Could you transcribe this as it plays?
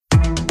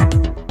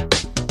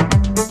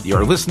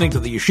You're listening to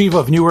the Yeshiva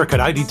of Newark at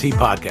IDT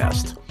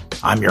podcast.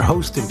 I'm your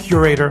host and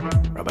curator,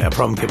 Rabbi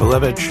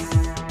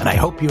Kibalevich, and I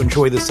hope you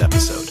enjoy this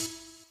episode.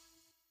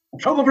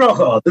 Shalom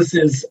Bracha. This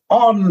is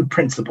On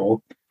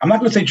Principle. I'm not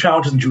going to say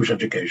challenges in Jewish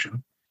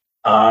education.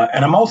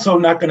 And I'm also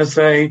not going to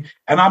say,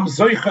 and I'm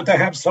zoicha to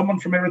have someone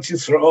from Eretz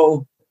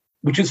Yisrael,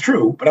 which is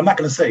true, but I'm not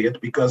going to say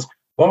it because,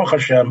 Baruch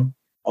Hashem,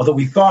 although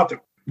we thought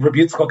Rabbi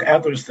Yitzchok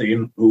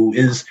Adlerstein, who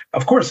is,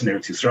 of course, in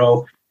Eretz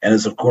Yisrael, and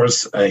is, of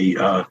course,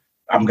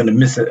 I'm going to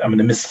miss it. I'm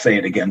going to missay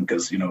it again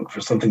because,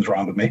 for something's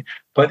wrong with me.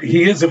 But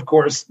he is, of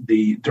course,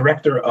 the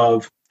director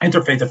of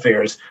interfaith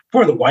affairs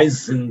for the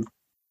Wiesenthal,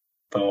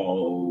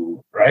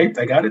 right?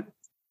 I got it?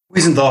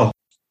 Wiesenthal.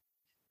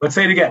 Let's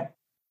say it again.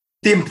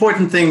 The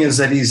important thing is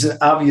that he's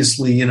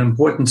obviously an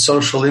important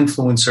social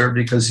influencer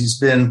because he's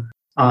been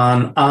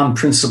on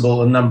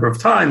Principle a number of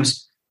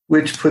times,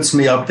 which puts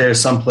me up there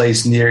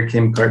someplace near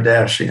Kim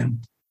Kardashian.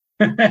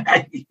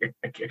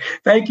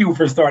 Thank you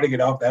for starting it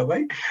off that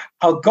way.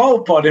 I'll go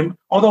upon him.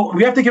 Although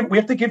we have to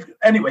give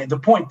anyway. The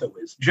point though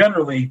is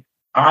generally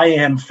I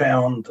am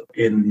found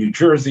in New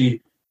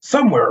Jersey,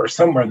 somewhere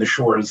in the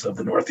shores of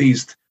the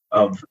Northeast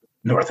of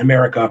North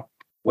America,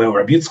 where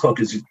Rabbi Yitzchok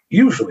is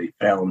usually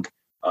found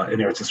in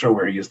Eretz Yisrael,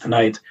 where he is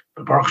tonight.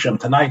 But Baruch Hashem,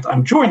 tonight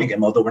I'm joining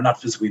him, although we're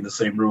not physically in the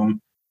same room.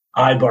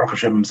 I, Baruch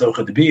Hashem, am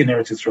zocha to be in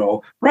Eretz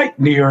Yisrael, right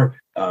near,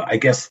 I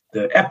guess,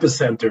 the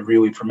epicenter,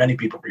 really, for many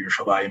people for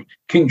Yerushalayim,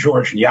 King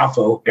George and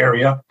Yafo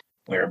area,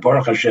 where,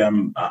 Baruch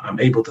Hashem, I'm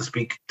able to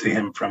speak to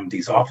him from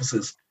these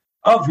offices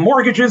of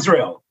Mortgage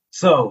Israel.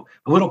 So,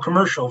 a little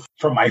commercial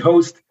from my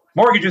host,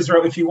 Mortgage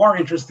Israel, if you are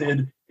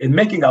interested in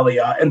making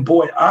Aliyah, and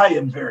boy, I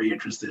am very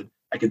interested,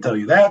 I can tell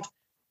you that,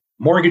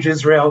 Mortgage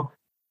Israel,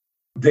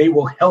 they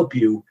will help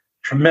you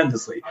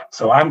tremendously.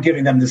 So, I'm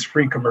giving them this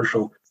free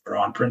commercial for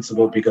On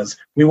Principle because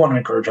we want to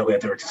encourage Aliyah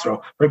to Eretz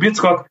Yisrael. Rabbi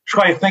Yitzchok,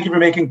 Shkaya, thank you for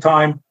making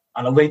time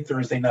on a late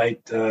Thursday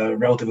night,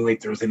 relatively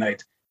late Thursday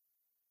night.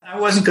 I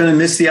wasn't going to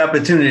miss the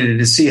opportunity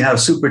to see how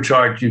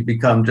supercharged you've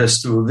become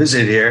just through a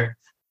visit here.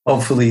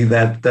 Hopefully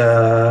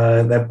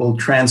that will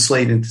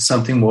translate into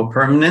something more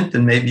permanent,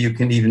 and maybe you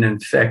can even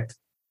infect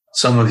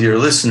some of your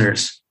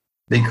listeners,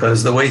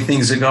 because the way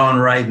things are going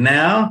right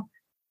now,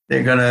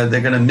 they're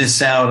gonna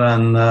miss out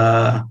on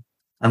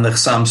the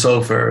Chassam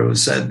Sofer, who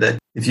said that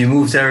if you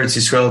move to Eretz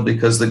Yisrael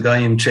because the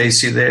Goyim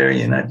chase you there,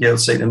 you're not yet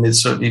say the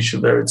mitzvah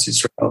Yishuv Eretz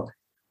Yisrael.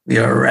 We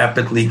are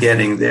rapidly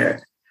getting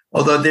there.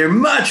 Although there are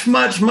much,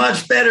 much,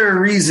 much better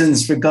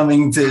reasons for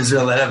coming to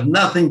Israel that have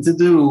nothing to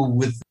do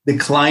with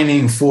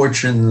declining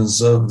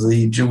fortunes of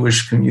the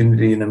Jewish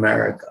community in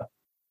America.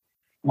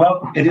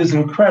 Well, it is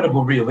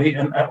incredible, really.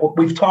 And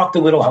we've talked a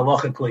little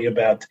halachically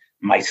about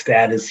my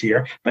status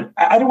here, but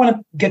I don't want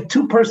to get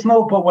too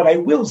personal, but what I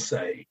will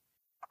say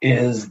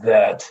is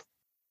that...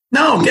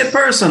 No, get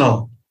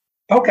personal.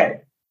 Okay.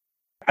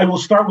 I will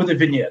start with a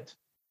vignette.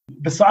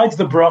 Besides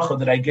the bracha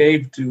that I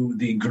gave to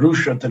the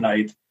grusha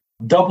tonight,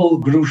 double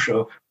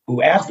grusha,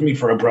 who asked me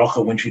for a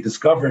bracha when she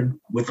discovered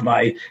with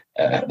my,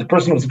 the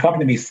person who was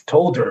accompanying me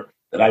told her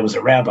that I was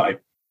a rabbi.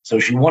 So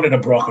she wanted a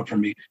bracha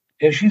from me.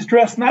 And she's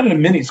dressed not in a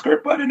mini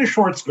skirt, but in a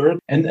short skirt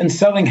and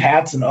selling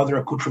hats and other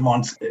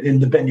accoutrements in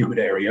the Ben Yehuda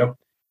area.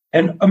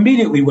 And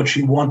immediately what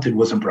she wanted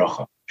was a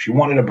bracha. She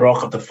wanted a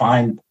bracha to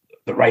find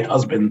the right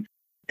husband,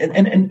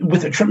 and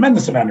with a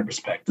tremendous amount of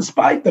respect,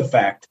 despite the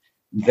fact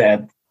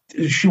that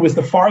she was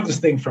the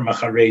farthest thing from a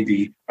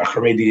Haredi, a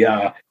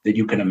Harediya that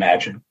you can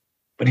imagine.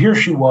 But here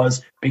she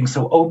was, being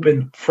so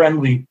open,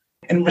 friendly,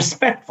 and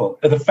respectful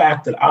of the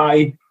fact that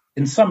I,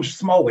 in some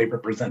small way,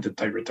 represented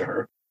Torah to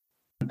her.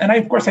 And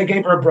of course, I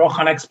gave her a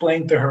bracha and I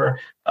explained to her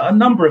a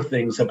number of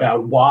things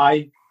about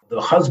why the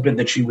husband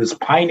that she was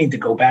pining to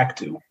go back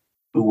to,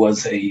 who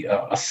was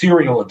a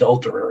serial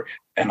adulterer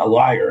and a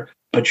liar,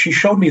 but she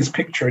showed me his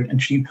picture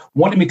and she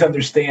wanted me to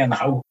understand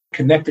how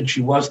connected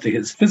she was to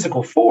his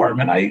physical form.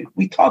 And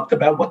we talked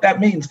about what that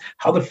means,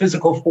 how the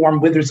physical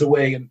form withers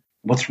away and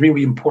what's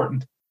really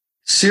important.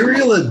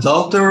 Serial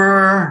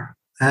adulterer.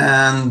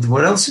 And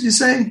what else did you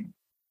say?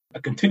 A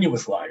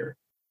continuous liar.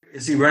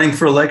 Is he running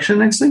for election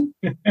next thing?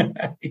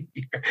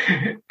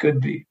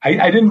 Could be.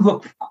 I didn't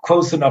look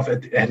close enough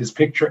at his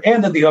picture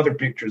and at the other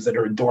pictures that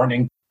are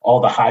adorning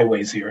all the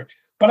highways here.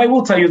 But I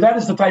will tell you, that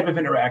is the type of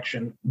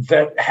interaction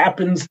that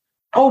happens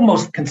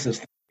almost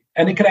consistently.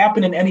 And it could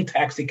happen in any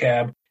taxi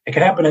cab. It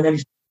could happen in any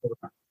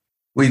store.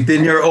 We've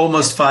been here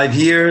almost 5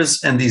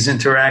 years, and these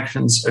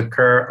interactions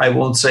occur, I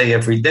won't say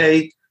every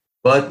day,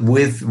 but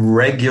with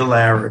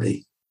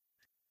regularity,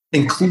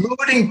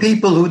 including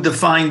people who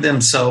define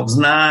themselves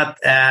not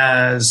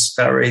as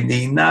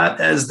Haredi,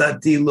 not as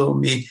Dati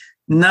Lomi,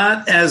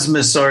 not as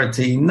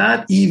Masarti,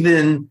 not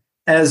even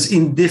as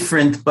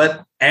indifferent,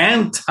 but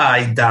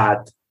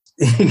anti-Dat.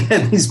 You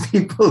get these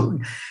people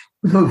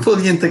who pull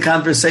you into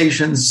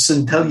conversations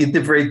and tell you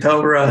Divrei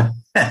Torah,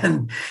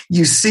 and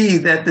you see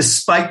that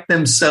despite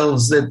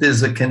themselves that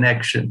there's a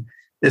connection.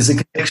 There's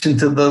a connection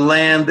to the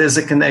land, there's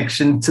a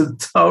connection to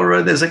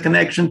Torah, there's a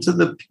connection to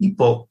the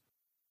people.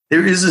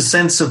 There is a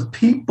sense of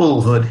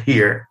peoplehood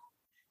here,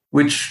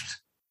 which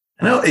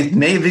I know it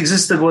may have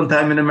existed one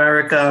time in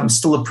America. I'm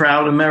still a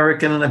proud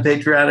American and a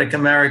patriotic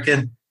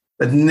American,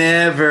 but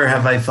never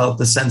have I felt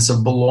the sense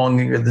of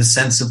belonging or the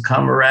sense of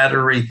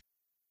camaraderie,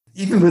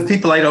 even with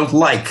people I don't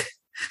like.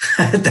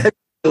 That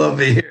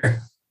over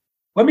here.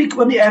 Let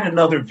me add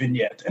another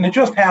vignette, and it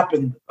just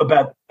happened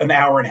about an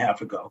hour and a half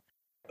ago.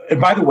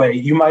 And by the way,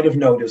 you might have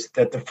noticed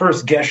that the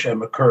first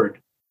Geshem occurred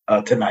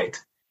tonight.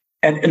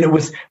 And it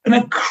was an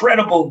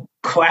incredible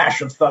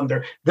clash of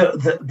thunder.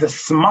 The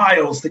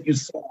smiles that you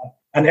saw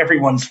on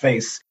everyone's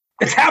face.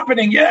 It's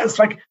happening, yes.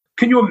 Like,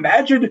 can you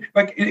imagine,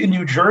 like in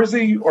New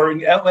Jersey or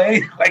in LA,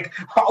 like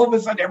all of a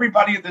sudden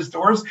everybody in the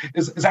stores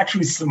is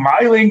actually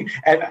smiling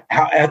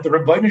at the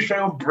Rabbi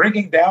show,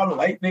 bringing down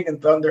lightning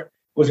and thunder. It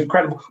was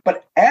incredible.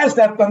 But as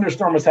that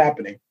thunderstorm was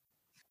happening,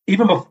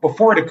 even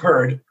before it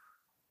occurred,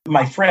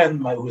 my friend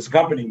who was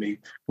accompanying me,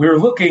 we were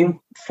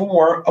looking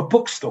for a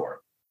bookstore.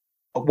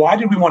 Why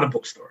did we want a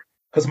bookstore?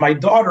 Because my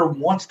daughter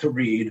wants to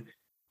read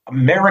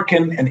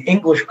American and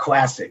English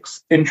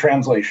classics in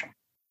translation.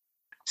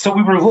 So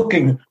we were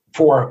looking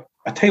for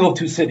A Tale of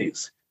Two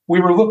Cities. We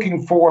were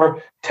looking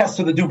for Test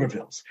of the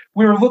Dubervilles.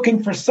 We were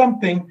looking for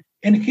something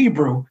in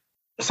Hebrew,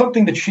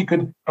 something that she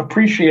could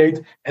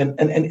appreciate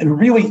and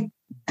really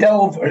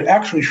delve, or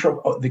actually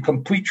the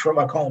complete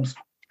Sherlock Holmes.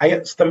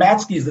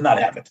 Stamatsky's did not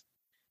have it.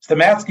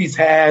 Stamatsky's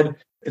had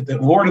the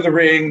Lord of the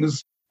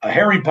Rings,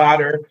 Harry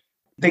Potter.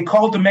 They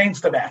called the main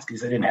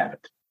Stamatsky's. They didn't have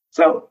it.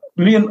 So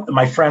me and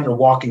my friend are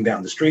walking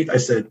down the street. I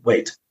said,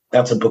 wait,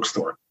 that's a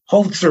bookstore.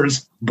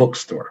 Holzer's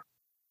bookstore.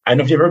 I don't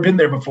know if you've ever been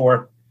there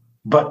before,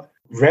 but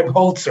Reb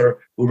Holzer,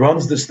 who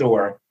runs the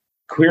store,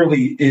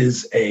 clearly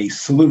is a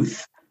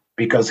sleuth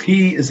because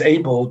he is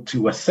able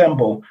to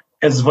assemble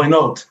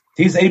ezvonot.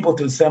 He's able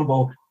to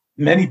assemble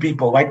many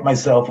people like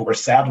myself who are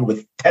saddled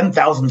with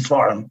 10,000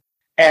 farm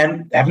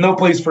and have no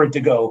place for it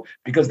to go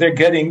because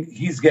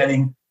he's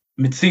getting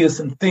mitzias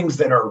and things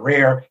that are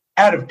rare,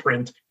 out of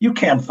print. You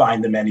can't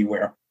find them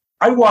anywhere.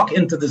 I walk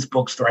into this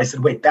bookstore. I said,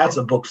 wait, that's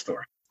a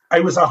bookstore. I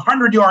was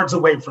 100 yards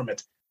away from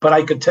it, but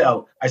I could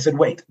tell. I said,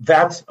 wait,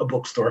 that's a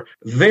bookstore.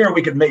 There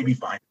we could maybe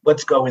find.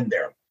 Let's go in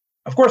there.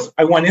 Of course,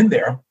 I went in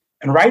there,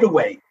 and right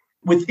away,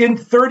 within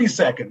 30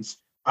 seconds,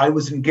 I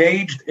was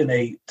engaged in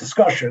a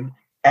discussion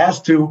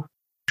as to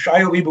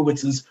Shia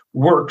Leibowitz's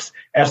works,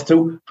 as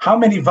to how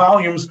many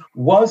volumes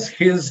was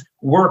his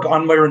work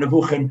on Meir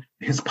Nevuchim,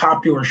 his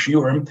popular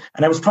shiurim.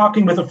 And I was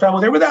talking with a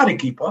fellow there without a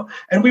kippah,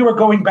 and we were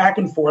going back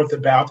and forth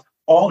about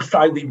all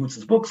Shia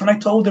Leibowitz's books. And I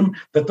told him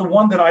that the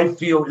one that I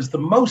feel is the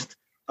most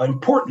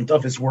important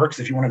of his works,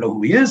 if you want to know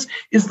who he is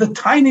the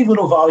tiny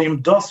little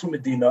volume, Das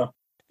Medina,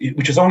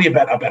 which is only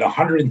about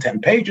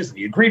 110 pages. And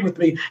he agreed with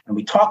me, and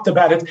we talked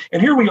about it.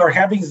 And here we are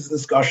having this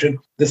discussion,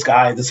 this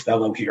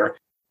fellow here.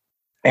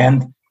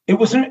 And it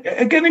was,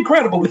 again,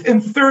 incredible. Within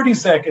 30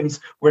 seconds,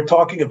 we're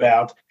talking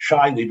about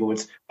Shai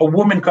Leibowitz. A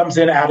woman comes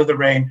in out of the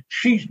rain.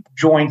 She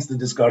joins the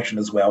discussion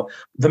as well.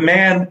 The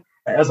man,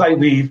 as I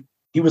leave,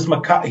 he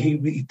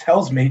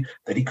tells me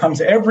that he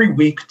comes every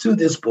week to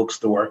this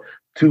bookstore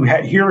to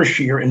hear a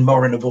shiur in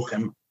Moreh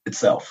Nevuchim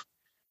itself.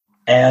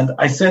 And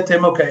I said to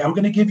him, okay, I'm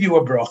going to give you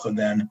a bracha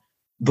then,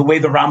 the way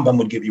the Rambam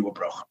would give you a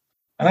bracha.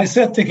 And I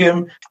said to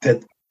him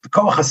that the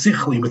koach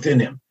hasichli within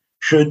him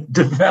should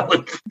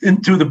develop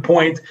into the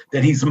point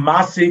that he's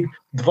masig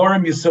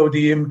dvarim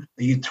yesodiyim,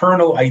 the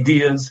eternal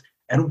ideas,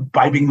 and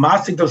by being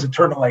masig those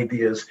eternal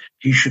ideas,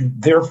 he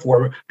should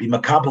therefore be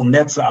makabel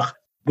netzach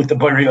with the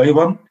Borei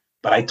Olam.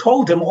 But I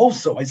told him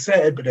also, I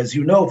said, but as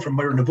you know from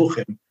Moreh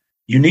Nevuchim,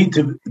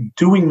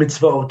 doing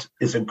mitzvot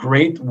is a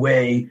great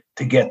way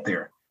to get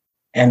there.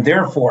 And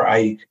therefore,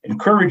 I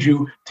encourage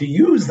you to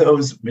use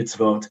those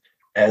mitzvot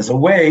as a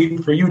way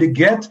for you to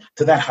get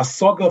to that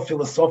hasaga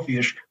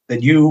philosophish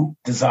that you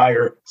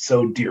desire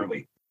so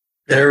dearly.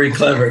 Very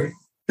clever.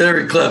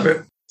 Very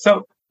clever.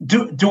 So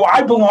do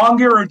I belong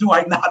here or do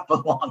I not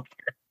belong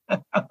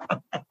here?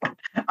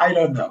 I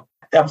don't know.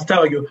 I'm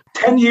telling you,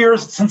 10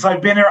 years since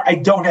I've been here, I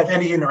don't have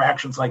any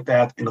interactions like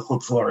that in the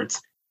Chutz La'aretz,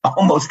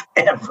 almost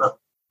ever.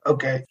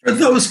 Okay. For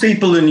those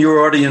people in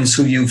your audience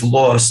who you've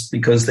lost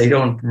because they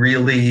don't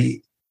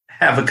really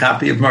have a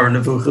copy of Moreh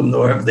Nevuchim,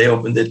 nor have they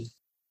opened it,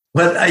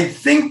 what I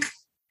think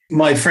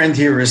my friend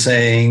here is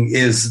saying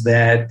is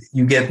that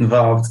you get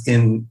involved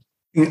in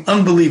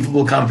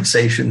unbelievable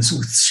conversations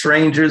with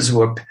strangers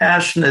who are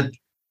passionate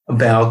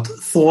about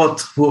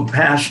thought, who are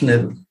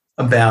passionate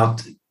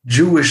about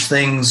Jewish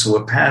things, who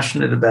are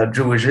passionate about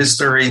Jewish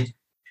history.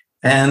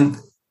 And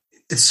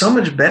it's so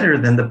much better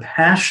than the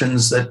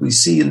passions that we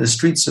see in the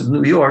streets of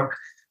New York,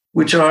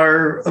 which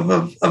are of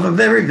a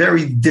very,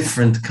 very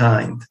different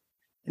kind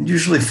and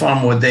usually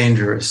far more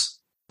dangerous.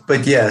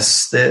 But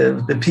yes,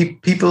 the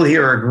people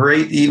here are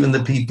great, even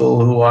the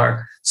people who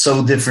are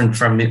so different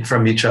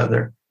from each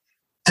other.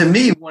 To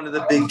me, one of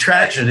the big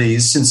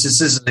tragedies, since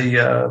this is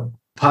a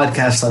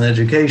podcast on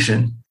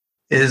education,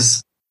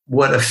 is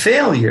what a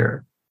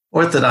failure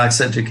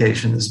Orthodox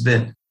education has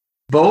been,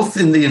 both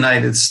in the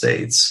United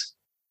States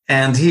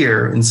and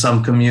here in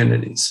some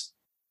communities.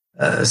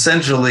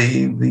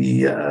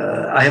 Essentially,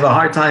 I have a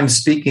hard time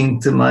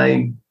speaking to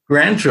my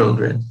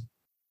grandchildren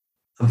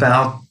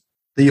about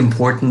the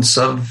importance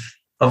of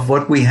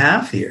what we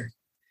have here.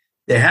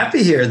 They're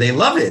happy here. They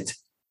love it,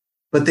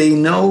 but they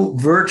know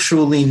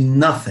virtually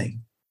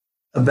nothing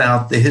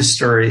about the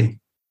history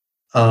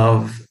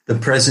of the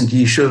present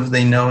Yishuv.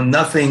 They know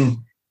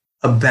nothing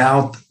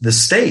about the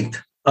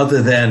state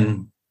other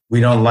than we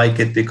don't like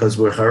it because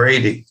we're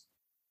Haredi.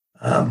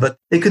 But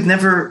they could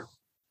never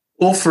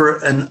offer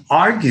an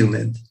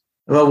argument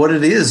about what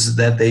it is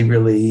that they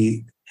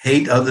really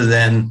hate other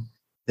than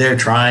they're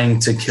trying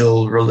to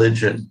kill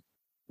religion,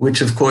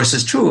 which of course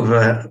is true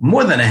of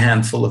more than a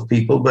handful of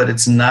people, but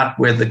it's not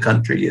where the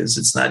country is.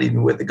 It's not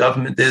even where the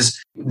government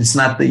is. It's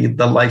not the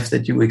life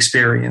that you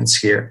experience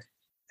here.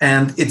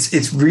 And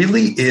it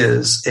really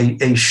is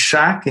a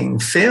shocking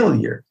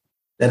failure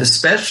that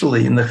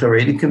especially in the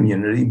Haredi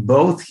community,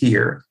 both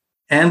here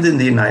and in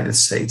the United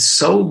States,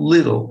 so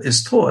little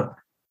is taught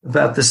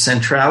about the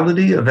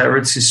centrality of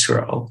Eretz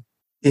Yisrael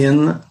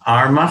in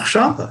our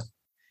machshava.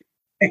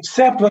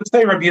 Except, let's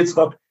say, Rabbi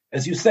Yitzchok,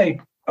 as you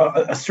say,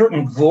 a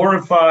certain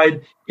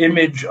glorified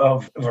image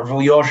of Rav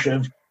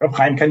Yoshev, Rav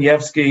Chaim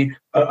Kanievsky,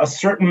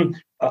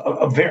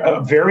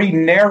 a very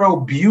narrow,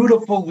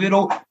 beautiful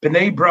little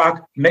Bnei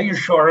Brak, Meir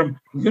Sharm,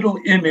 little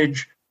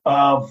image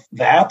of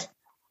that,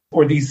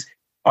 or these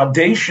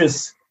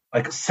audacious,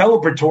 like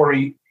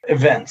celebratory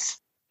events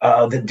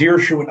that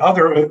Dirshu and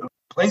other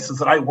places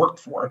that I worked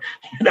for,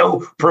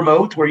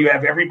 promote, where you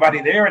have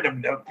everybody there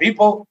and the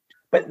people.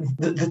 But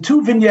the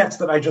two vignettes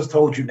that I just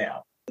told you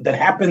now, that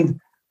happened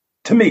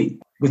to me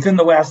within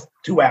the last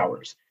 2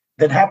 hours,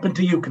 that happened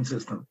to you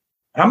consistently.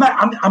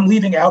 I'm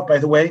leaving out, by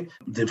the way,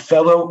 the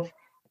fellow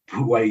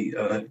who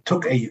I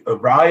took a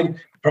ride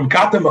from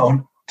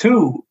Katamon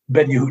to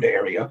Ben Yehuda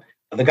area,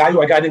 the guy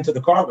who I got into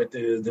the car with,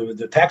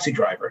 the taxi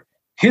driver,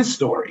 his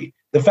story,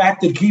 the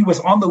fact that he was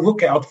on the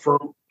lookout for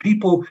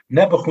people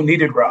who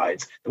needed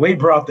rides, the way he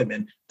brought them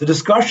in, the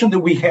discussion that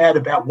we had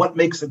about what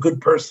makes a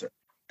good person,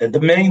 that the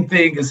main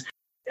thing is,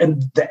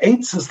 and the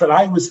eitzes that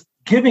I was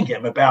giving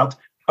him about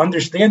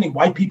understanding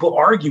why people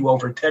argue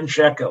over 10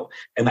 shekel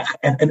and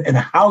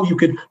how you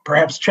could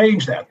perhaps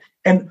change that.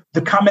 And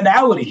the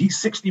commonality, he's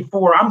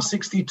 64, I'm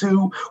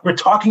 62, we're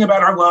talking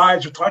about our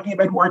lives, we're talking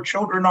about who our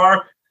children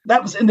are.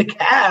 That was in the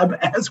cab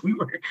as we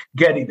were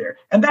getting there.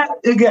 And that,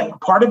 again,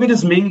 part of it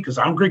is me, because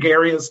I'm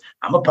gregarious,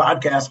 I'm a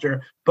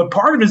podcaster, but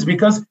part of it is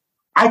because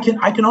I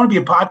can only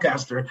be a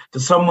podcaster to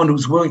someone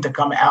who's willing to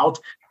come out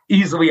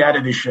easily out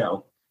of his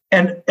shell.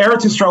 And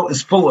Eretz Yisrael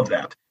is full of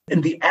that.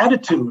 And the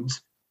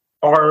attitudes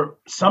are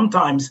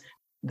sometimes,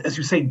 as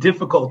you say,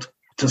 difficult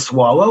to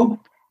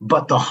swallow,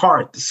 but the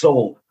heart, the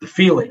soul, the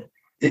feeling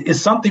is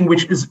something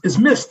which is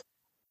missed.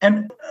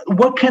 And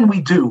what can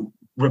we do,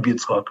 Rabbi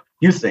Yitzchok,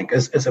 you think,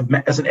 as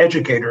an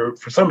educator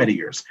for so many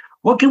years,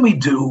 what can we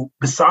do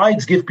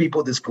besides give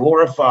people this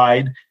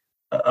glorified,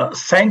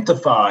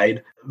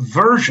 sanctified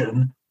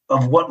version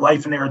of what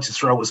life in Eretz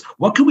Yisrael was?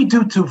 What can we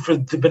do for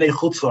the Bnei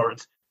Chutz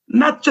La'aretz?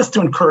 Not just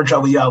to encourage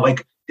Aliyah,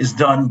 like is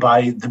done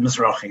by the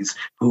Mizrachis,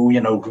 who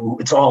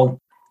it's all.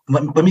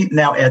 Let me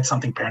now add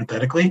something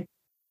parenthetically.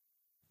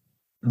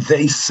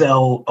 They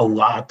sell a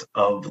lot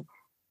of,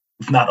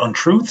 if not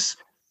untruths,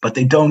 but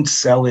they don't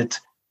sell it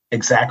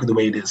exactly the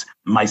way it is.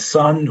 My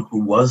son,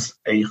 who was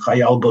a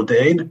Chayal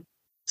Boded,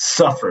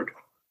 suffered.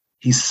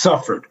 He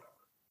suffered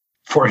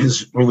for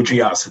his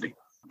religiosity.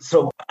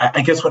 So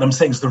I guess what I'm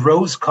saying is the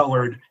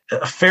rose-colored,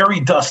 fairy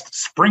dust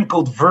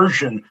sprinkled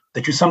version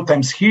that you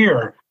sometimes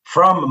hear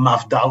from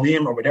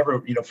Mafdalim or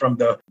whatever, from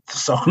the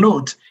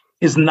Sochnut,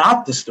 is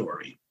not the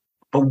story.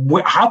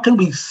 But how can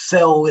we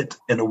sell it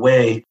in a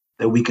way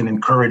that we can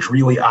encourage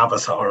really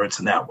Avas Haaretz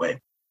in that way?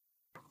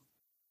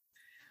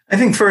 I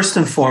think first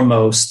and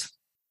foremost,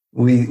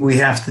 we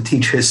have to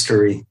teach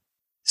history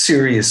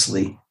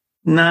seriously,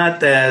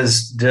 not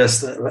as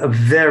just a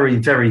very,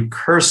 very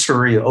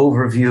cursory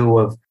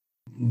overview of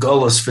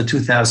Golos for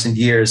 2,000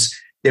 years.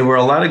 There were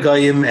a lot of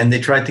Goyim, and they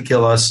tried to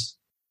kill us,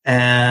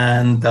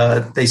 and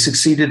they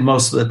succeeded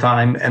most of the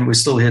time, and we're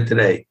still here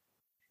today.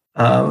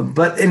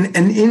 But an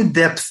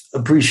in-depth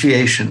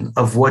appreciation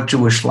of what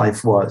Jewish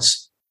life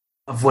was,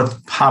 of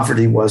what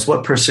poverty was,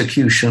 what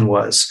persecution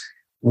was,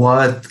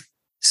 what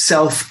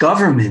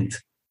self-government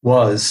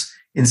was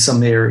in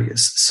some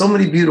areas. So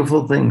many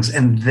beautiful things.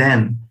 And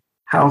then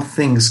how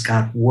things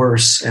got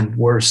worse and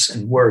worse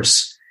and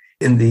worse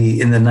in the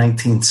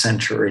 19th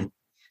century,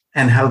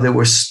 and how there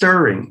were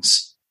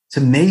stirrings to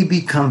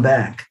maybe come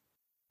back,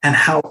 and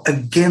how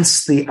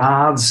against the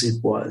odds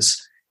it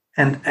was,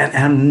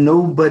 and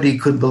nobody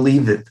could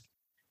believe it,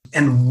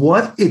 and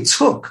what it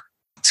took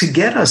to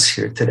get us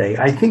here today.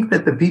 I think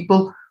that the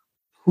people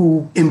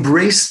who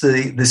embrace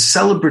the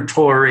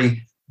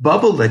celebratory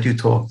bubble that you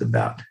talked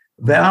about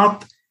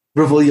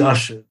Rav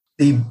Yoshev,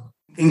 the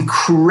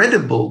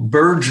incredible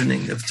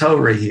burgeoning of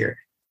Torah here,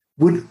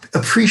 would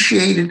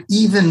appreciate it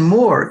even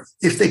more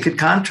if they could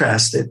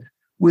contrast it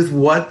with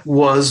what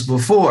was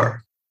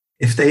before.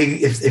 If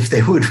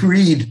they would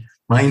read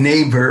my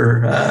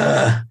neighbor,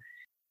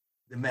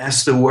 the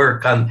master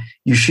work on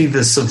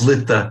Yeshiva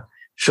Savlita,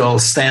 Shaul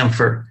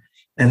Stamfer,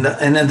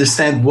 and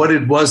understand what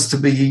it was to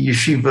be a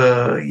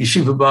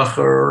yeshiva bacher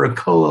or a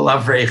kollel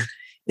avrech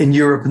in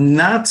Europe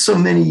not so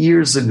many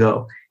years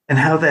ago, and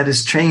how that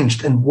has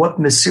changed, and what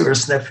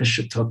mesiras nefesh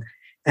it took,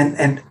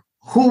 and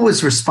who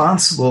was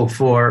responsible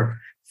for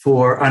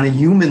on a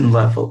human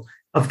level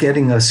of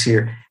getting us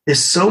here.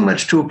 There's so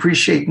much to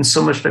appreciate, and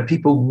so much that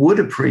people would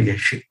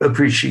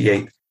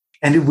appreciate,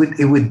 and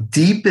it would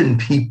deepen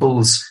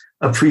people's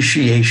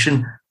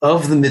appreciation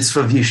of the mitzvah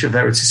of Yishuv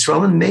Eretz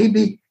Yisrael, and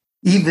maybe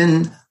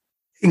even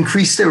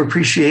increase their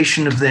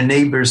appreciation of their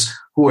neighbors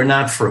who are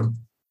not from.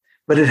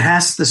 But it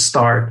has to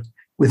start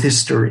with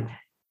history.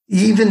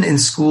 Even in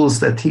schools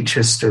that teach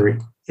history,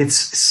 it's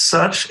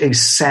such a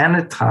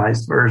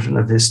sanitized version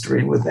of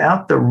history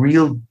without the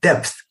real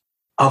depth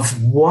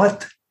of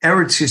what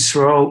Eretz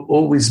Yisrael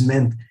always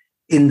meant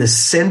in the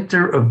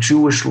center of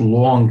Jewish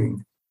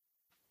longing.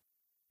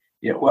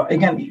 Yeah, well,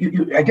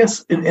 again, I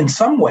guess in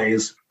some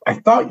ways, I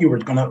thought you were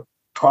going to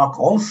talk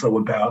also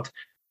about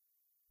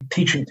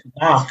teaching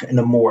Tanakh in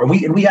a more.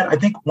 And we had, I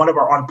think, one of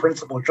our on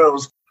principle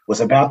shows was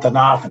about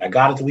Tanakh, and I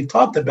got it that we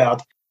talked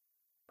about.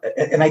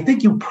 And I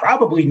think you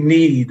probably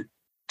need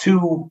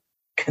to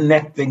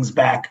connect things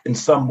back in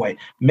some way.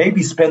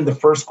 Maybe spend the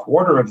first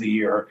quarter of the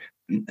year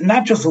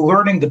not just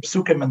learning the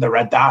psukim and the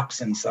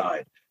radaks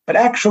inside, but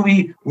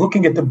actually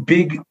looking at the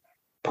big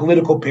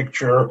political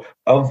picture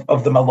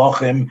of the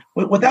Malachim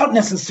without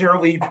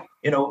necessarily,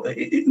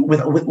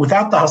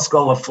 without the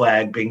Haskalah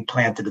flag being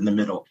planted in the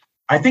middle.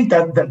 I think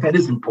that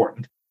is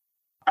important.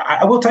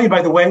 I will tell you,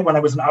 by the way, when I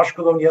was in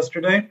Ashkelon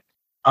yesterday,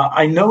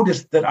 I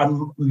noticed that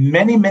on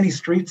many, many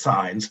street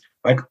signs,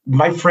 like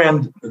my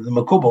friend, the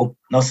Makubal,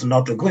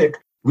 Nasanata Glick,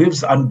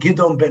 lives on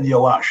Gidon Ben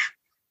Yoash.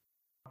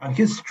 On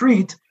his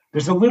street,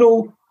 there's a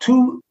little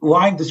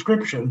 2-line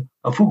description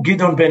of who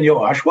Gidon Ben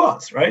Yoash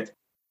was, right?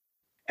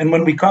 And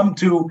when we come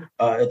to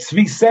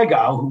Tzvi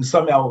Segal, who's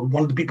somehow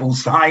one of the people who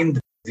signed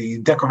the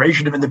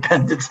Declaration of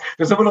Independence,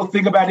 there's a little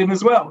thing about him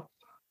as well.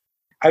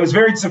 I was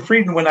very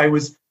tzufreden when I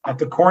was at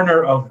the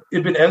corner of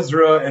Ibn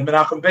Ezra and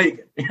Menachem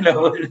Begin.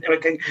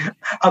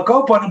 I'll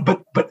go up on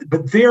them,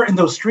 but there in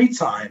those street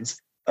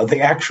signs, they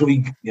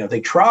actually,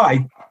 they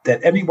try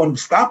that anyone who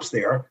stops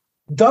there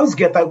does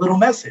get that little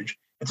message.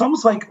 It's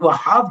almost like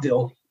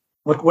lahavdil.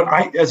 Like when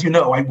as you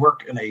know, I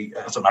work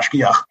as a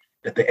mashgiach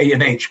at the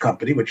A&H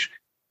company, which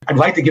I'd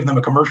like to give them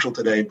a commercial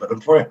today, but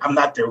unfortunately I'm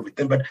not there with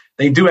them. But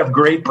they do have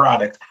great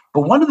product.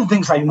 But one of the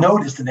things I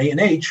noticed in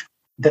A&H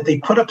that they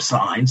put up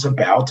signs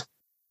about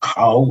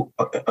how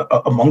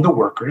among the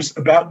workers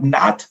about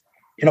not,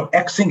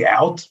 Xing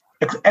out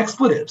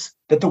expletives,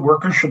 that the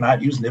workers should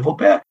not use nivel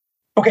peh.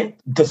 Okay,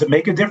 does it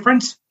make a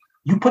difference?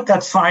 You put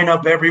that sign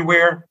up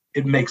everywhere,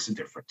 it makes a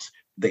difference.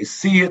 They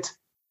see it,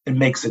 it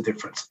makes a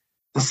difference.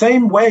 The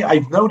same way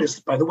I've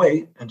noticed, by the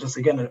way, and just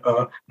again,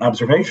 an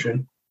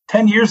observation,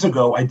 10 years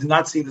ago, I did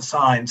not see the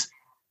signs,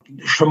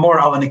 Shemor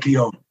al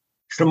Nikiyon,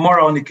 Shemor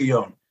al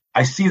Nikiyon.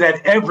 I see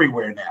that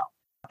everywhere now.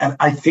 And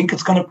I think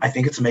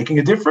it's making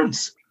a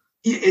difference.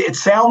 It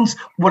sounds,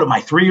 what am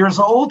I, 3 years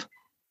old?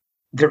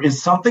 There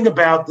is something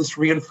about this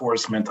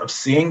reinforcement of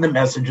seeing the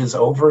messages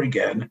over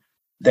again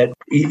that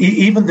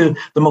even the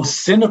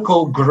most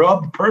cynical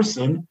grub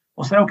person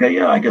will say, okay,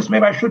 yeah, I guess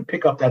maybe I should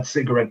pick up that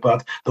cigarette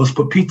butt, those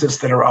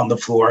pepitas that are on the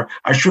floor.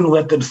 I shouldn't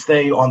let them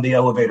stay on the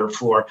elevator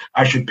floor.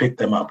 I should pick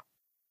them up.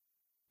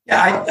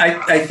 Yeah,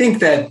 I think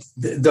that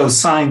those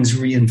signs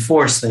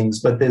reinforce things,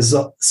 but there's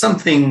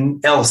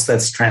something else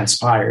that's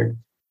transpired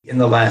in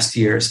the last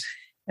years.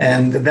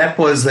 And that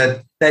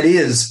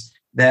is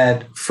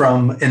that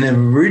from an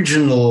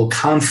original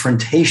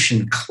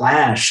confrontation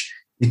clash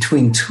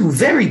between two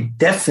very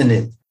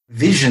definite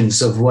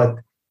visions of what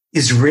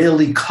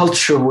Israeli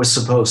culture was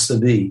supposed to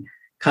be,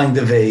 kind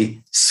of a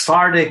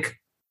Sephardic,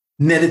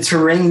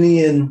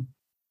 Mediterranean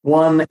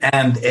one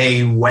and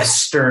a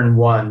Western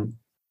one,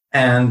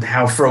 and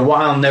how for a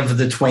while never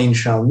the twain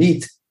shall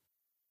meet.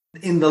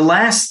 In the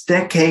last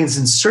decades,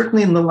 and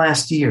certainly in the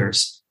last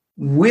years,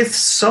 with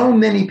so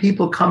many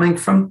people coming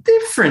from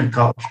different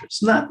cultures,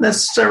 not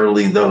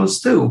necessarily those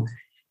two,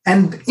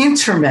 and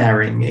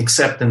intermarrying,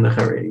 except in the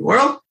Haredi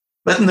world,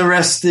 but in the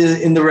rest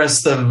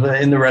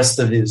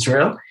of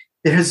Israel,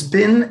 there has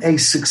been a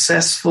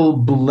successful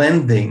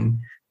blending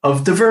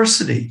of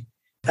diversity.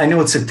 I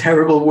know it's a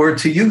terrible word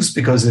to use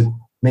because it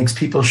makes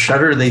people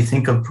shudder. They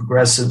think of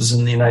progressives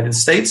in the United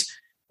States,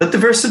 but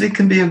diversity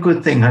can be a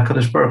good thing.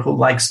 HaKadosh Baruch Hu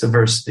likes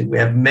diversity. We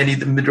have many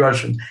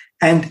midrashim,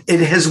 and it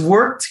has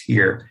worked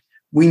here.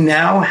 We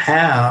now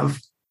have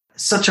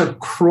such a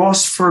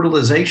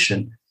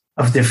cross-fertilization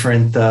of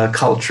different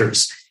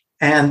cultures.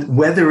 And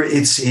whether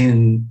it's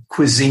in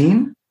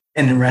cuisine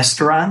and in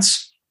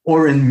restaurants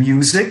or in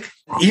music,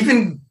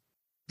 even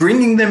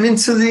bringing them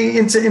into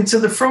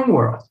the frum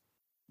world,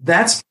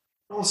 that's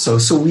also.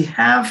 So we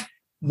have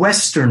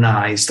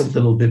westernized a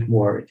little bit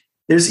more.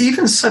 There's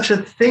even such a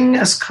thing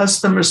as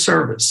customer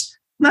service.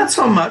 Not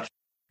so much,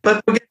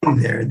 but we're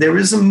getting there. There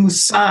is a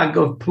musag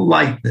of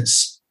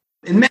politeness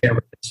in many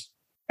areas.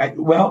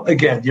 Well,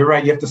 again, you're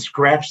right. You have to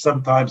scratch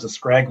sometimes a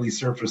scraggly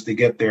surface to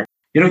get there.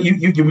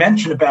 You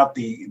mentioned about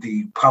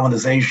the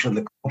colonization,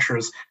 the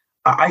cultures.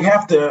 I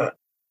have to,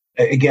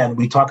 again,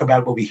 we talk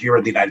about what we hear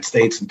in the United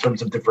States in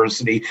terms of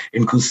diversity,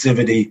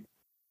 inclusivity.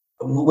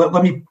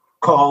 Let me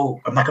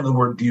call, I'm not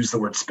going to use the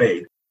word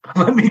spade.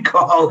 Let me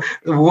call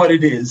what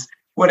it is.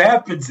 What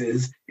happens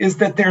is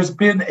that there's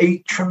been a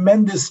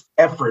tremendous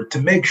effort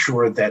to make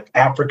sure that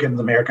African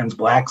Americans,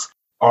 Blacks,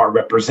 are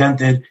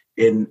represented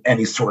in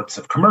any sorts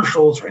of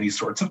commercials or any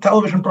sorts of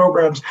television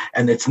programs.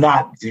 And it's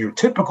not your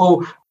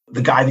typical,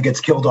 the guy that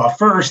gets killed off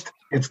first.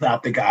 It's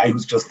not the guy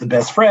who's just the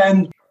best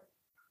friend.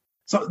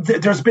 So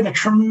there's been a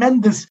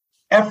tremendous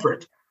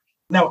effort.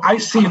 Now, I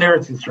see in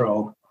Eretz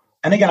Yisrael,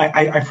 and again,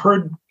 I've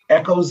heard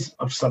echoes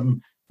of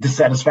some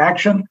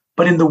dissatisfaction,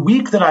 but in the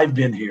week that I've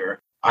been here,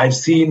 I've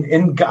seen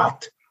in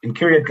Gat, in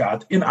Kiryat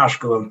Gat, in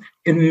Ashkelon,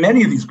 in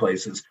many of these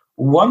places,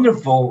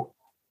 wonderful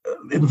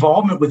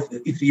involvement with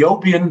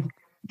Ethiopian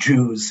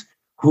Jews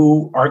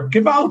who are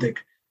gewaldic.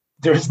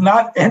 There's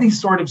not any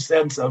sort of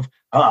sense of,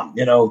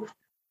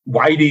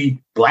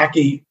 whitey,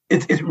 blackie.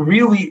 It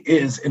really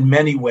is, in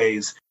many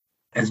ways,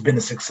 has been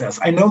a success.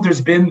 I know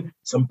there's been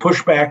some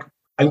pushback.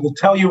 I will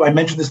tell you, I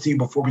mentioned this to you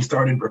before we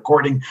started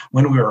recording,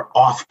 when we were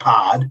off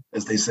pod,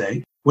 as they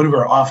say,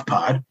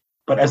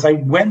 But as I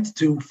went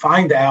to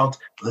find out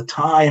the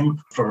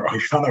time for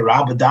Hoshana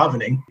Rabbah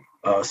davening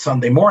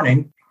Sunday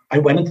morning, I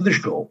went into the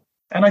shul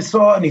and I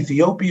saw an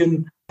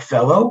Ethiopian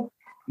fellow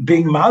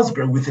being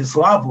masber with his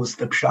lavus,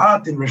 the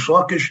pshat in Rish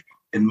Lakish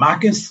in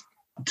Makis,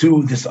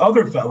 to this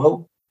other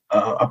fellow,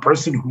 a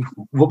person who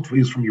looked he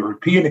was from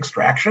European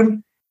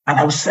extraction. And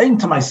I was saying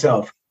to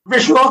myself,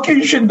 Rish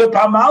Lakish in the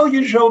Pamal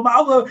Yishol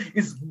Mala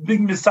is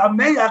being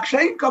misameach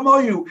shein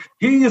kamoyu.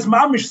 He is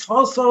mamish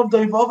svosov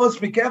deivovos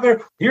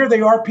together. Here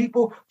they are,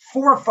 people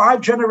 4 or 5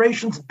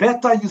 generations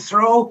beta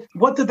Yisrael.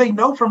 What did they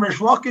know from Rish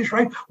Lakish,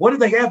 right? What did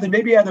they have? They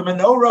maybe had a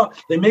menorah.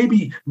 They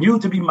maybe knew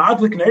to be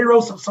madlik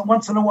neiros some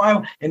once in a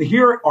while. And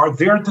here are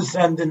their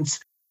descendants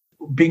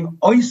being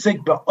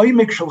oisek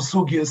ba'oimik shel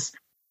sugyas.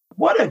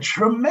 What a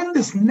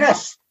tremendous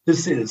nest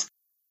this is.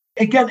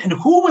 Again, and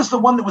who was the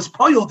one that was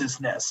poiled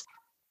this nest?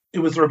 It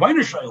was Rabbi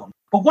Shalom.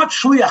 But what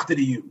shliach did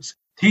he use?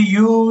 He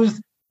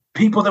used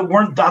people that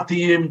weren't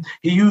datiyim.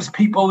 He used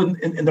people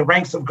in the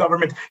ranks of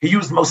government. He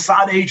used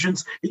Mossad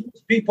agents. He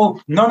used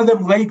people, none of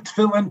them laid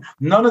tefillin.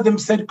 None of them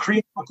said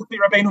Kriya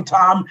Rabbeinu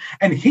Tam.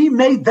 And he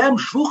made them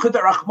shluchah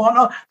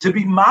derachmana to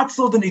be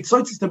matzil and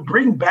itzotzis to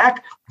bring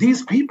back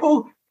these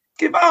people.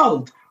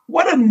 Gewalt.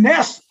 What a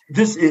nest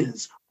this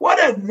is. What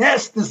a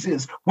nest this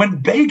is.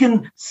 When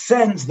Begin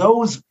sends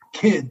those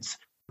kids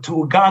to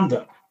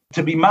Uganda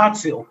to be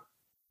matzil,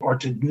 or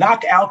to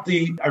knock out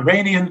the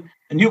Iranian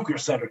nuclear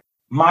center.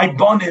 My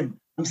bonim,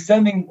 I'm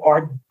sending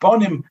our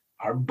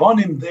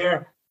bonim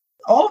there.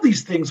 All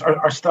these things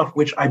are stuff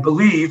which I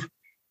believe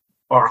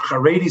our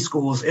Haredi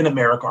schools in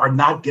America are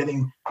not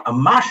getting a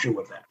mashu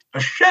of that, a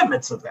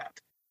shemitz of that,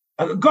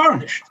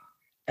 garnished.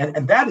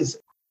 And that is,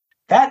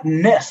 that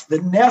nest, the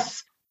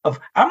nest of,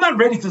 I'm not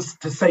ready to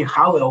say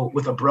Hallel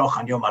with a broch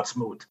on Yom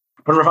Ha'atzmaut,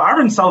 but Rav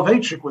Aaron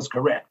Soloveitchik was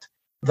correct.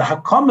 The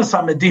Hakamas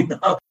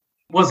HaMedina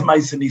was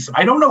Maisinism.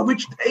 I don't know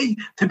which day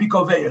to be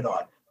Koveyan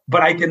on,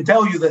 but I can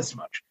tell you this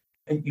much.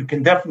 And you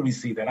can definitely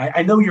see that.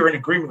 I know you're in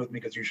agreement with me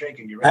because you're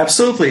shaking your head.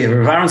 Absolutely.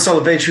 Rav Aaron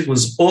Soloveitchik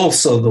was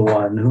also the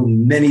one who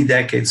many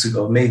decades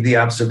ago made the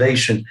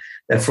observation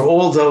that for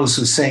all those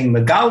who saying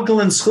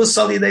Megalgal and Schus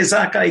Alidei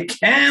Zakai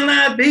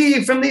cannot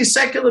be from these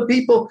secular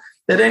people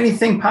that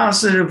anything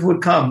positive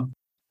would come.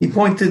 He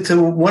pointed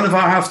to one of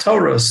our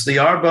Haftorahs, the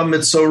Arba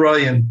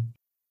Mitzorayim,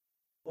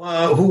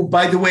 who,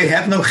 by the way,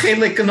 have no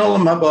chelik in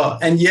Olam Haba,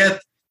 and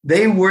yet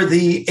they were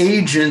the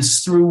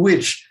agents through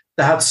which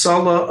the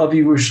Hatzalah of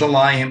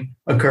Yerushalayim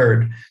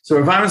occurred. So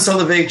Rav Aaron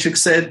Soloveitchik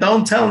said,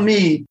 don't tell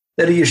me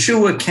that a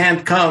Yeshua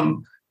can't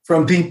come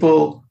from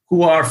people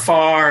who are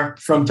far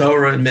from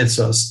Torah and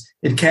Mitzvahs.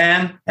 It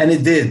can, and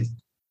it did.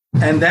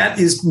 And that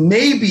is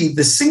maybe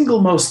the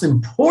single most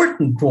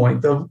important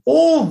point of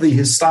all the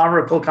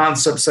historical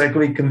concepts that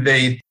we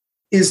conveyed,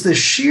 is the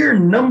sheer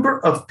number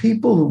of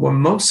people who were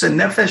Moshe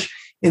Nefesh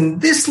in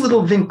this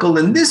little winkel,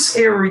 in this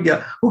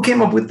area, who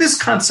came up with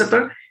this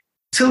concept,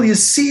 till you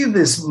see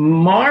this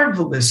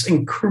marvelous,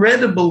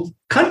 incredible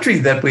country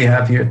that we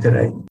have here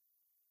today.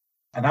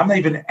 And I'm not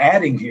even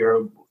adding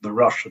here the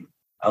Russian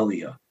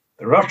Aliyah.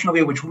 The Russian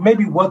Aliyah, which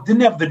maybe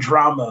didn't have the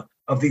drama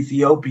of the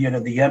Ethiopian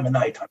and the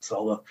Yemenite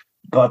Hatzalah,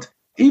 but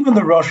even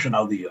the Russian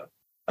Aliyah,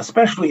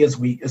 especially as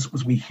we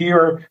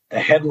hear the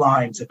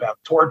headlines about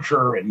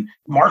torture and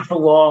martial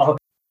law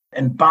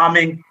and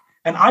bombing.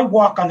 And I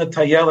walk on the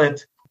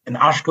Tayelet in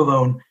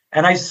Ashkelon,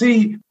 and I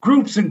see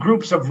groups and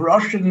groups of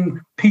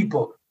Russian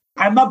people.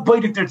 I'm not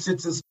biting their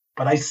tzitzis,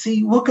 but I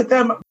see, look at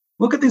them.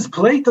 Look at these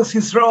Pleitos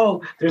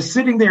Yisrael. They're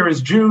sitting there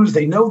as Jews.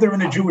 They know they're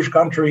in a Jewish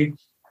country.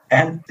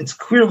 And it's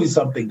clearly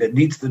something that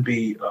needs to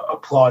be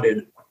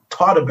applauded,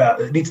 taught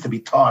about. It needs to be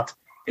taught.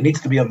 It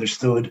needs to be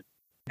understood.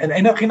 And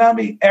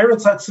Enochinami,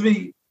 Eretz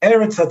Hatzvi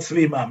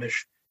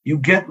Mamish, you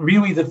get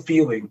really the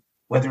feeling,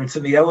 whether it's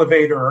in the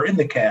elevator or in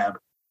the cab,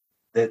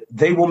 that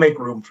they will make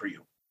room for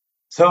you.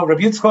 So,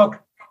 Rabbi Yitzchok,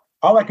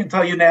 All I can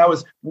tell you now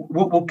is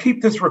we'll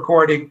keep this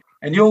recording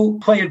and you'll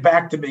play it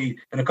back to me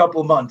in a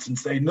couple of months and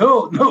say,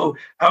 no,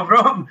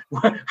 Avram,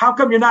 how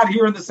come you're not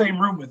here in the same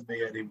room with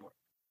me anymore?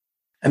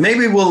 And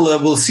maybe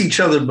we'll see each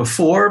other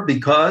before,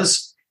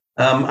 because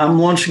I'm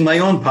launching my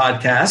own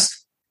podcast.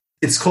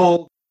 It's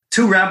called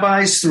Two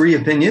Rabbis, Three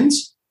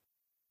Opinions.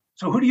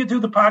 So who do you do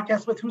the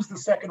podcast with? Who's the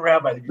second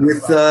rabbi that you do?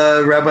 With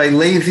Rabbi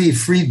Levi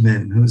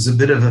Friedman, who's a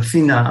bit of a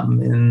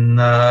phenom in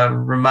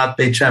Ramat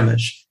Beit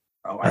Shemesh.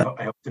 Oh,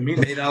 I hope to meet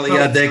him. Made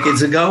Aliyah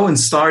decades ago and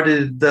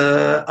started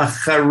a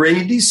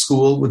Haredi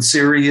school with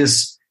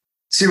serious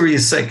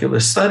secular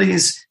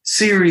studies,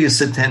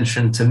 serious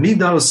attention to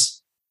Midos.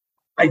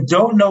 I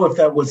don't know if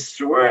that was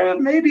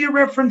maybe a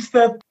reference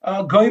that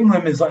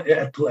Goimlim is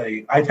at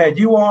play. I've had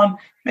you on.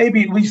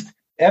 Maybe at least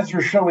as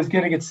your show is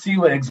getting its sea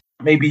legs,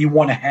 maybe you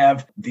want to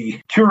have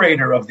the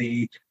curator of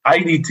the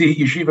IDT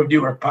Yeshiva of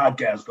Newark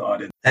podcast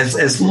on it.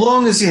 As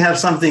long as you have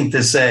something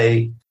to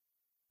say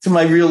to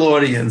my real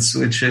audience,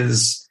 which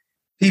is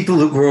people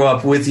who grow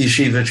up with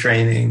yeshiva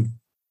training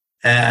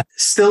and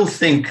still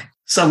think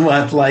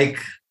somewhat like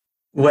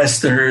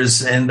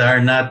Westerners and are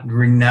not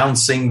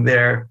renouncing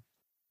their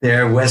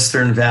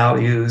Western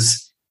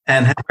values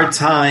and have a hard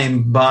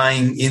time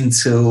buying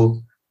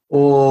into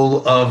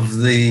all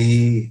of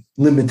the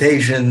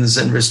limitations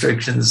and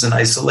restrictions and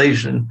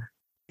isolation.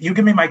 You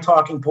give me my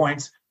talking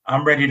points.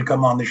 I'm ready to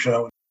come on the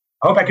show.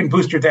 I hope I can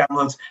boost your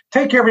downloads.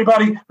 Take care,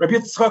 everybody. Rabbi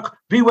Yitzchok,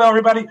 be well,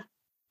 everybody.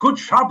 Good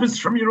Shabbos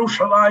from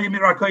Yerushalayim,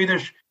 Mir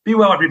HaKodesh. Be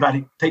well,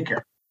 everybody. Take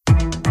care.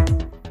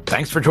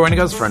 Thanks for joining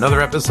us for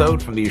another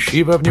episode from the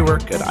Yeshiva of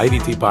Newark at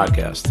IDT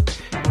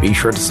Podcast. Be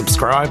sure to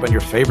subscribe on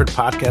your favorite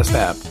podcast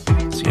app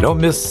so you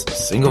don't miss a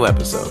single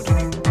episode.